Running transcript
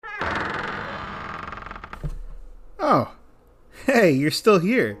Hey, you're still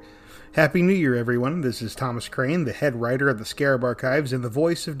here. Happy New Year, everyone. This is Thomas Crane, the head writer of the Scarab Archives and the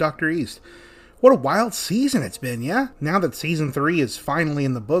voice of Dr. East. What a wild season it's been, yeah? Now that Season 3 is finally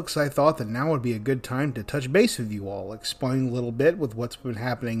in the books, I thought that now would be a good time to touch base with you all, explain a little bit with what's been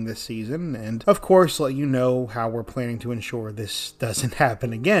happening this season, and of course let you know how we're planning to ensure this doesn't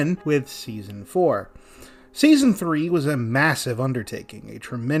happen again with Season 4. Season 3 was a massive undertaking, a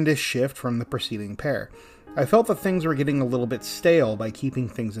tremendous shift from the preceding pair. I felt that things were getting a little bit stale by keeping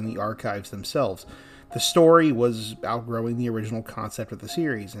things in the archives themselves. The story was outgrowing the original concept of the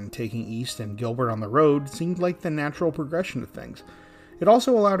series, and taking East and Gilbert on the road seemed like the natural progression of things. It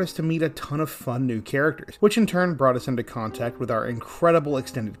also allowed us to meet a ton of fun new characters, which in turn brought us into contact with our incredible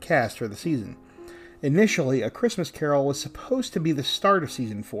extended cast for the season. Initially, A Christmas Carol was supposed to be the start of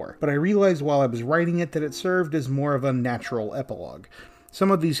Season 4, but I realized while I was writing it that it served as more of a natural epilogue. Some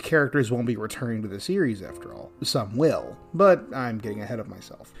of these characters won't be returning to the series after all. Some will, but I'm getting ahead of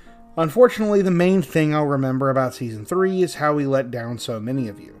myself. Unfortunately, the main thing I'll remember about Season 3 is how we let down so many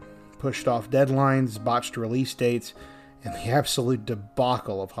of you. Pushed off deadlines, botched release dates, and the absolute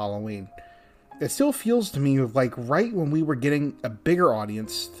debacle of Halloween. It still feels to me like right when we were getting a bigger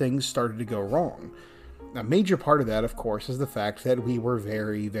audience, things started to go wrong. A major part of that, of course, is the fact that we were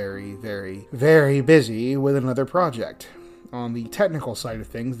very busy with another project. On the technical side of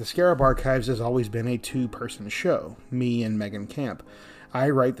things, the Scarab Archives has always been a two-person show, me and Megan Camp. I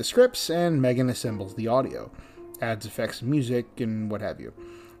write the scripts, and Megan assembles the audio, adds effects and music, and what have you.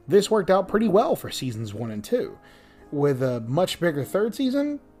 This worked out pretty well for Seasons 1 and 2. With a much bigger third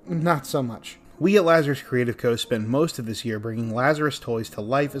season, not so much. We at Lazarus Creative Co. spent most of this year bringing Lazarus toys to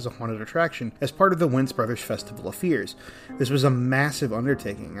life as a haunted attraction as part of the Wince Brothers Festival of Fears. This was a massive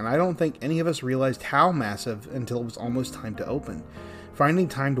undertaking, and I don't think any of us realized how massive until it was almost time to open. Finding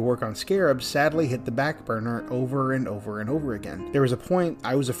time to work on Scarab sadly hit the back burner over and over again. There was a point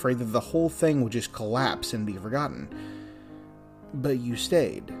I was afraid that the whole thing would just collapse and be forgotten. But you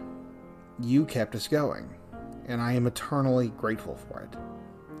stayed. You kept us going, and I am eternally grateful for it.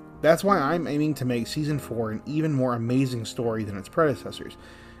 That's why I'm aiming to make Season 4 an even more amazing story than its predecessors.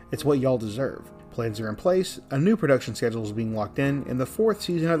 It's what y'all deserve. Plans are in place, a new production schedule is being locked in, and the fourth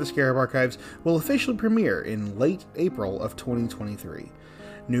season of the Scarab Archives will officially premiere in late April of 2023.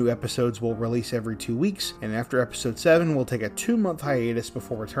 New episodes will release every 2 weeks, and after episode 7, we'll take a 2-month hiatus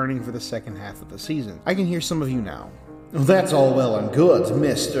before returning for the second half of the season. I can hear some of you now. That's all well and good,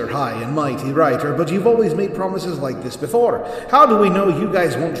 Mr. High and Mighty Writer, but you've always made promises like this before. How do we know you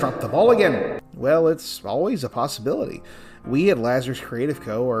guys won't drop the ball again? Well, it's always a possibility. We at Lazarus Creative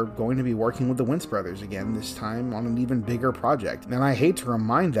Co. are going to be working with the Wince Brothers again, this time on an even bigger project. And I hate to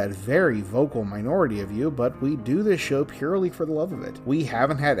remind that very vocal minority of you, but we do this show purely for the love of it. We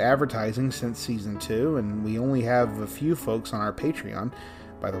haven't had advertising since Season 2, and we only have a few folks on our Patreon.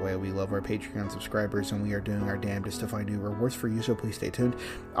 By the way, we love our Patreon subscribers, and we are doing our damnedest to find new rewards for you, so please stay tuned.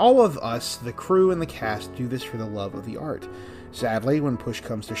 All of us, the crew and the cast, do this for the love of the art. Sadly, when push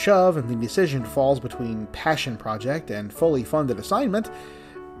comes to shove and the decision falls between passion project and fully funded assignment,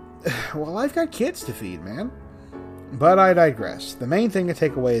 well, I've got kids to feed, man. But I digress. The main thing to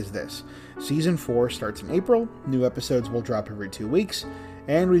take away is this. Season 4 starts in April, new episodes will drop every 2 weeks,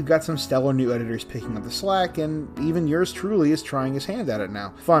 and we've got some stellar new editors picking up the slack, and even yours truly is trying his hand at it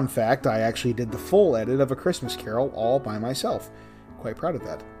now. Fun fact, I actually did the full edit of A Christmas Carol all by myself. Quite proud of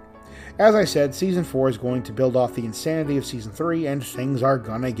that. As I said, Season 4 is going to build off the insanity of Season 3, and things are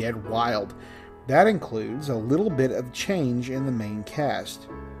gonna get wild. That includes a little bit of change in the main cast.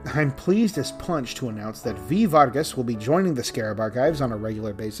 I'm pleased as punch to announce that V. Vargas will be joining the Scarab Archives on a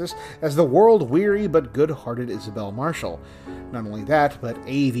regular basis as the world-weary but good-hearted Isabel Marshall. Not only that, but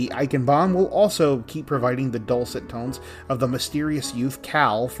A.V. Eichenbaum will also keep providing the dulcet tones of the mysterious youth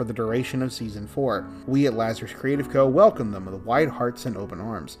Cal for the duration of Season 4. We at Lazarus Creative Co. welcome them with wide hearts and open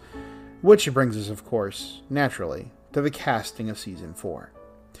arms. Which brings us, of course, naturally, to the casting of Season 4.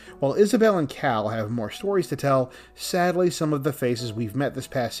 While Isabel and Cal have more stories to tell, sadly some of the faces we've met this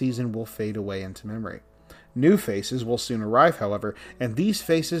past season will fade away into memory. New faces will soon arrive, however, and these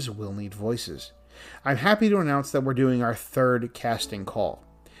faces will need voices. I'm happy to announce that we're doing our third casting call.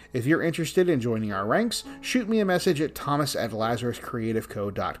 If you're interested in joining our ranks, shoot me a message at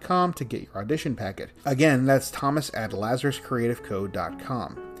thomas@lazaruscreativeco.com to get your audition packet. Again, that's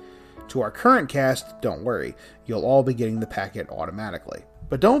thomas@lazaruscreativeco.com. To our current cast, don't worry, you'll all be getting the packet automatically.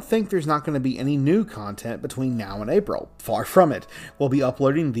 But don't think there's not going to be any new content between now and April. Far from it. We'll be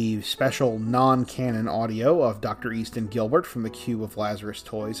uploading the special non-canon audio of Dr. East and Gilbert from the Cube of Lazarus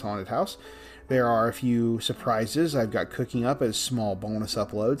Toys Haunted House. There are a few surprises I've got cooking up as small bonus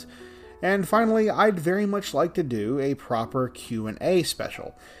uploads. And finally, I'd very much like to do a proper Q&A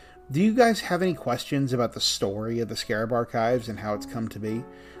special. Do you guys have any questions about the story of the Scarab Archives and how it's come to be?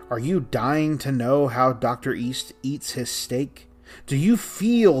 Are you dying to know how Dr. East eats his steak? Do you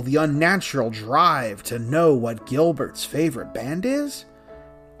feel the unnatural drive to know what Gilbert's favorite band is?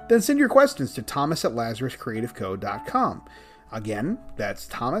 Then send your questions to thomas@lazaruscreativeco.com. Again, that's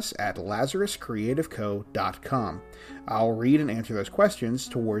thomas@lazaruscreativeco.com. I'll read and answer those questions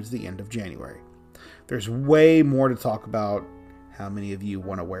towards the end of January. There's way more to talk about how many of you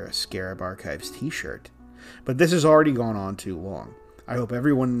want to wear a Scarab Archives t-shirt, but this has already gone on too long. I hope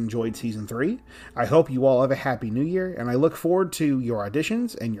everyone enjoyed Season 3. I hope you all have a Happy New Year, and I look forward to your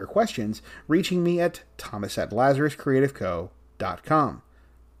auditions and your questions reaching me at thomas@lazaruscreativeco.com.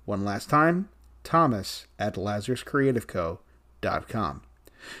 One last time, thomas@lazaruscreativeco.com.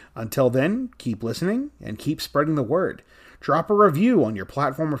 Until then, keep listening and keep spreading the word. Drop a review on your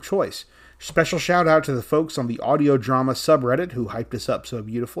platform of choice. Special shout out to the folks on the audio drama subreddit who hyped us up so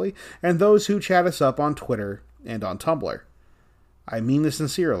beautifully, and those who chat us up on Twitter and on Tumblr. I mean this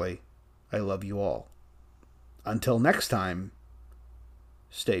sincerely. I love you all. Until next time,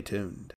 stay tuned.